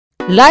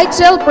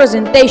LIGHTSAIL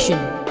Presentation,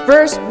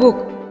 First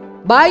Book,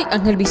 by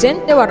Ángel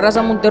Vicente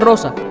Barraza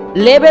Monterrosa,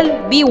 Level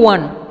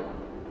B1.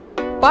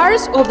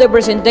 Parts of the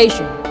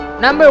presentation.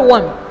 Number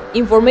 1.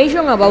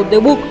 Information about the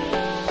book.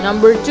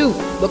 Number 2.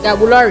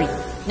 Vocabulary.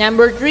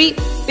 Number 3.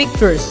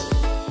 Pictures.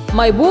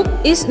 My book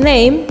is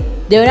named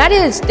The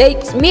United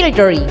States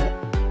Military,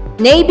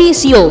 Navy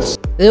SEALs.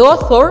 The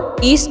author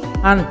is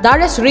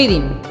Antares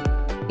Reading.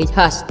 It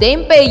has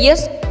 10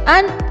 pages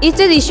and its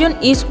edition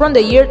is from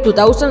the year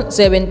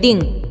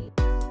 2017.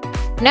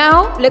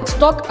 Now let's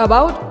talk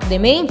about the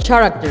main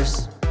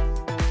characters.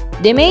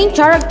 The main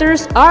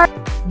characters are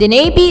the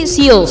Navy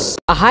SEALs,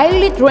 a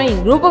highly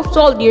trained group of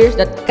soldiers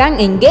that can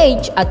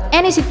engage at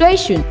any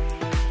situation,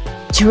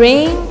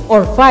 train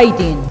or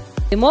fighting.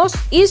 The most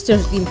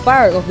interesting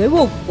part of the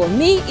book for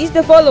me is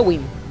the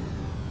following.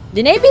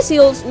 The Navy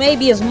SEALs may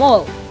be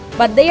small,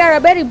 but they are a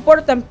very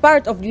important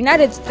part of the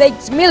United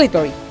States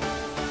military.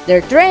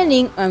 Their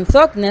training and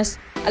thoroughness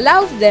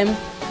allows them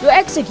to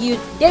execute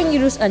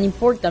dangerous and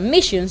important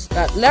missions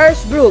that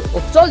large group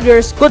of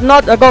soldiers could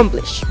not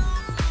accomplish.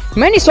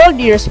 Many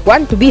soldiers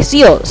want to be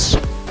SEALs.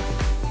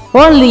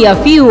 Only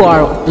a few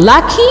are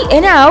lucky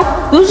enough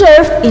to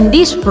serve in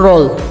this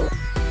role.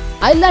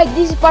 I like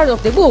this part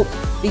of the book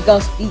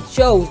because it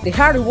shows the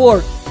hard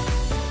work,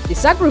 the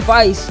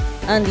sacrifice,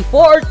 and the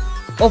effort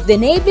of the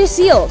Navy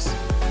SEALs,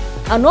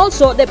 and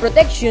also the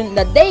protection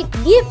that they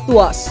give to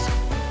us.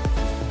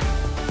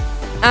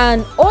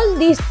 And all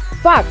these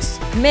facts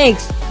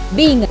makes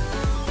being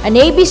a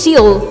Navy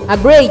SEAL a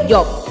great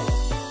job.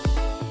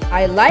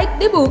 I like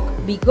the book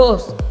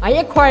because I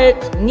acquired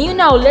new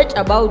knowledge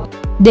about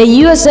the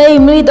USA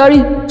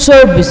military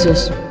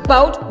services,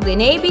 about the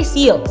Navy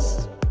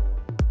SEALs.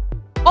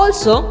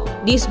 Also,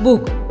 this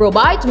book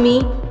provides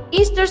me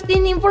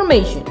interesting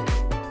information,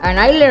 and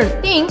I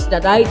learned things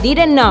that I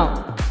didn't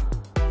know.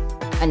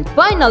 And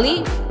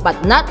finally, but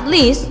not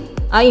least,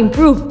 I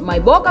improved my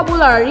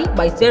vocabulary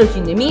by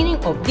searching the meaning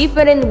of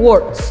different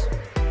words.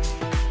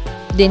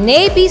 The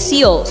Navy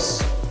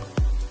SEALs.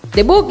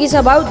 The book is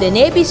about the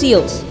Navy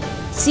SEALs,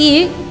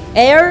 sea,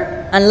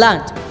 air, and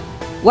land,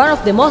 one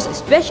of the most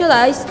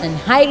specialized and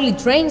highly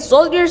trained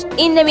soldiers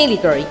in the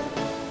military.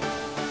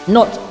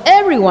 Not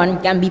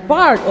everyone can be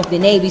part of the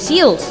Navy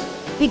SEALs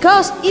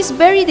because it's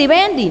very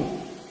demanding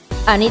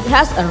and it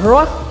has a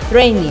rough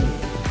training.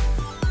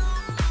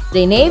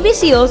 The Navy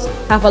SEALs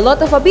have a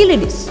lot of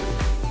abilities.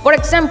 For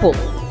example,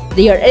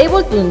 they are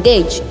able to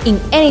engage in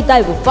any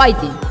type of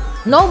fighting,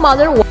 no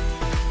matter what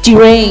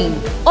terrain.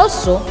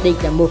 Also, they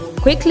can move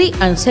quickly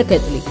and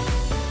secretly.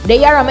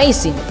 They are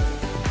amazing.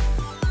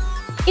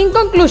 In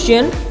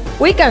conclusion,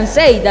 we can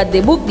say that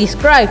the book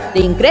describes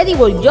the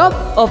incredible job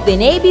of the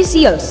Navy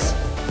SEALs,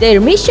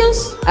 their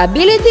missions,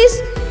 abilities,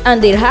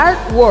 and their hard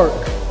work.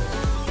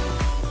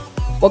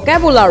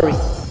 Vocabulary.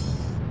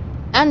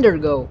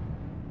 Undergo.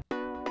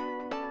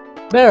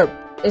 Verb.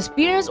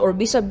 Experience or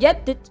be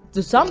subjected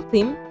to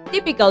something,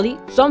 typically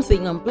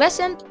something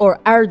unpleasant or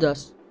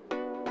arduous.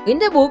 In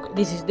the book,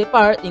 this is the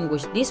part in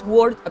which this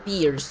word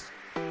appears.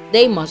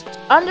 They must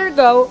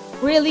undergo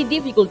really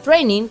difficult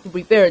training to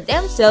prepare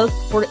themselves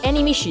for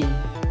any mission.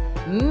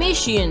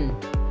 Mission.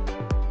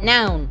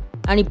 Noun.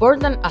 An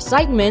important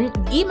assignment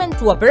given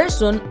to a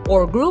person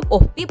or group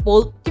of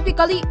people,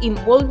 typically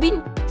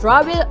involving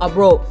travel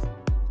abroad.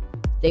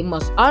 They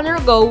must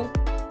undergo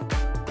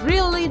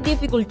really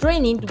difficult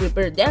training to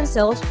prepare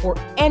themselves for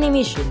any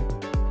mission.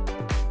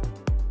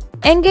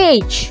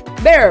 Engage.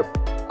 Verb.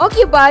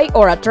 Occupy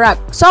or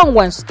attract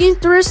someone's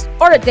interest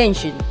or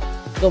attention.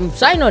 Some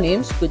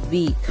synonyms could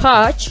be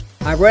catch,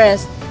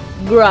 arrest,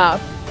 grab,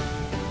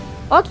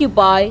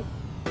 occupy,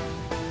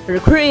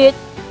 recruit,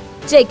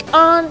 take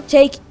on,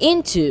 take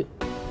into.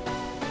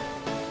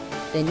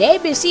 The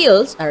Navy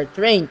SEALs are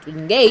trained to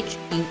engage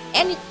in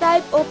any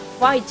type of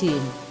fighting.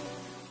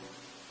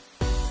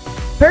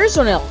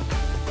 Personnel.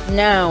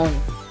 Noun.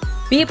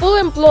 People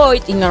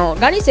employed in an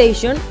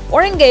organization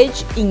or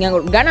engaged in an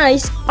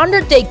organized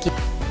undertaking,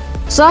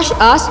 such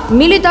as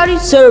military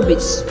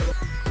service.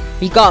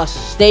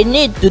 Because they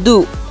need to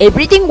do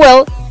everything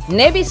well,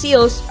 Navy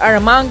SEALs are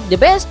among the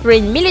best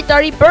trained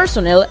military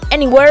personnel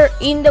anywhere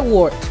in the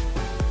world.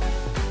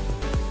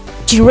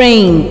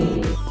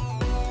 Terrain.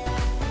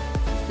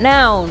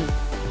 Noun.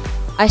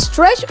 A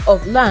stretch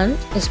of land,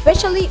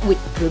 especially with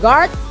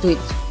regard to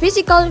its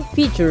physical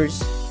features.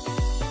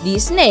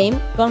 This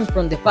name comes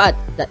from the fact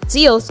that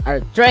SEALs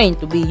are trained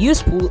to be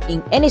useful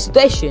in any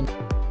situation,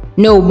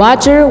 no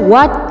matter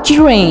what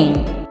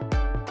terrain.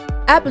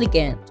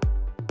 Applicant.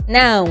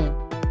 Noun.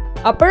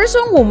 A person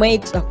who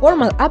makes a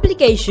formal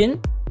application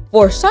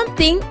for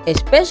something,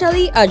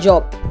 especially a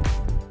job.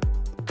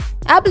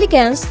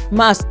 Applicants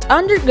must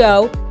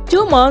undergo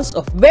 2 months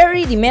of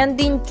very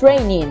demanding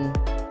training.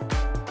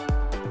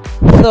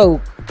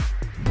 So,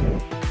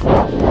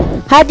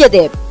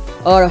 adjective,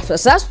 or of a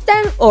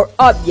substance or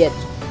object,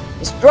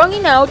 strong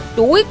enough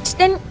to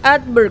withstand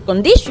adverse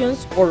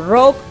conditions or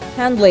rough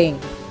handling.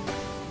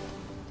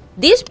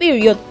 This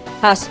period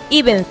has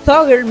even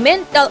tougher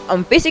mental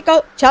and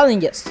physical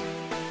challenges.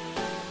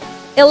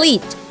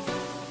 Elite.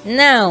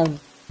 Noun.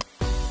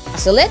 A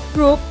select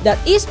group that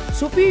is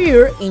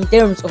superior in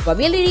terms of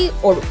ability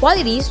or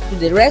qualities to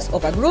the rest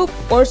of a group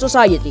or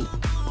society.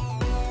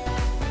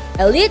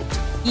 Elite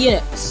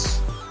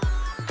units.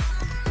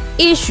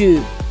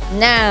 Issue.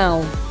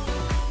 Noun.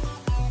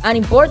 An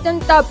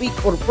important topic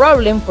or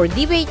problem for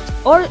debate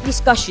or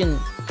discussion.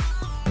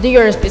 They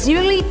are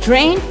specifically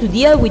trained to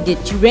deal with the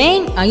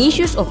terrain and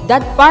issues of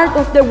that part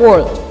of the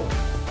world.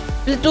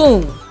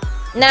 Platoon.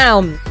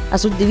 Noun. A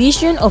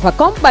subdivision of a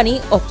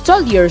company of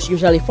soldiers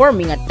usually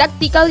forming a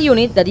tactical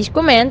unit that is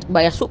commanded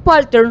by a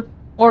subaltern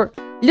or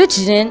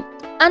lieutenant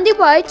and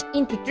divides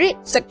into 3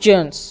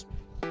 sections.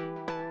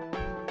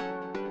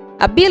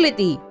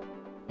 Ability.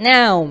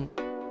 Noun.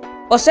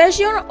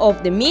 Possession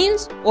of the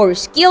means or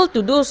skill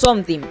to do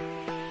something.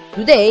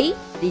 Today,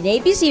 the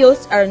Navy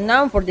SEALs are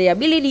known for their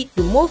ability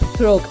to move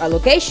through a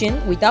location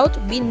without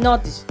being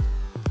noticed.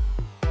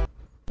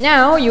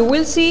 Now you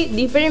will see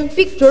different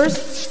pictures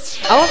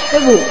of the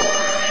book.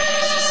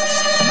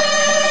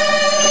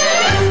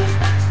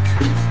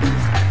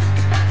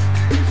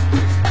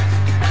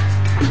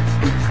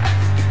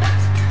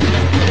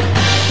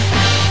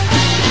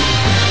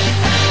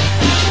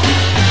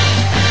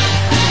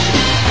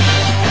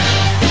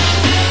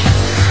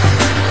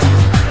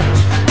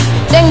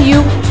 Thank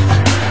you.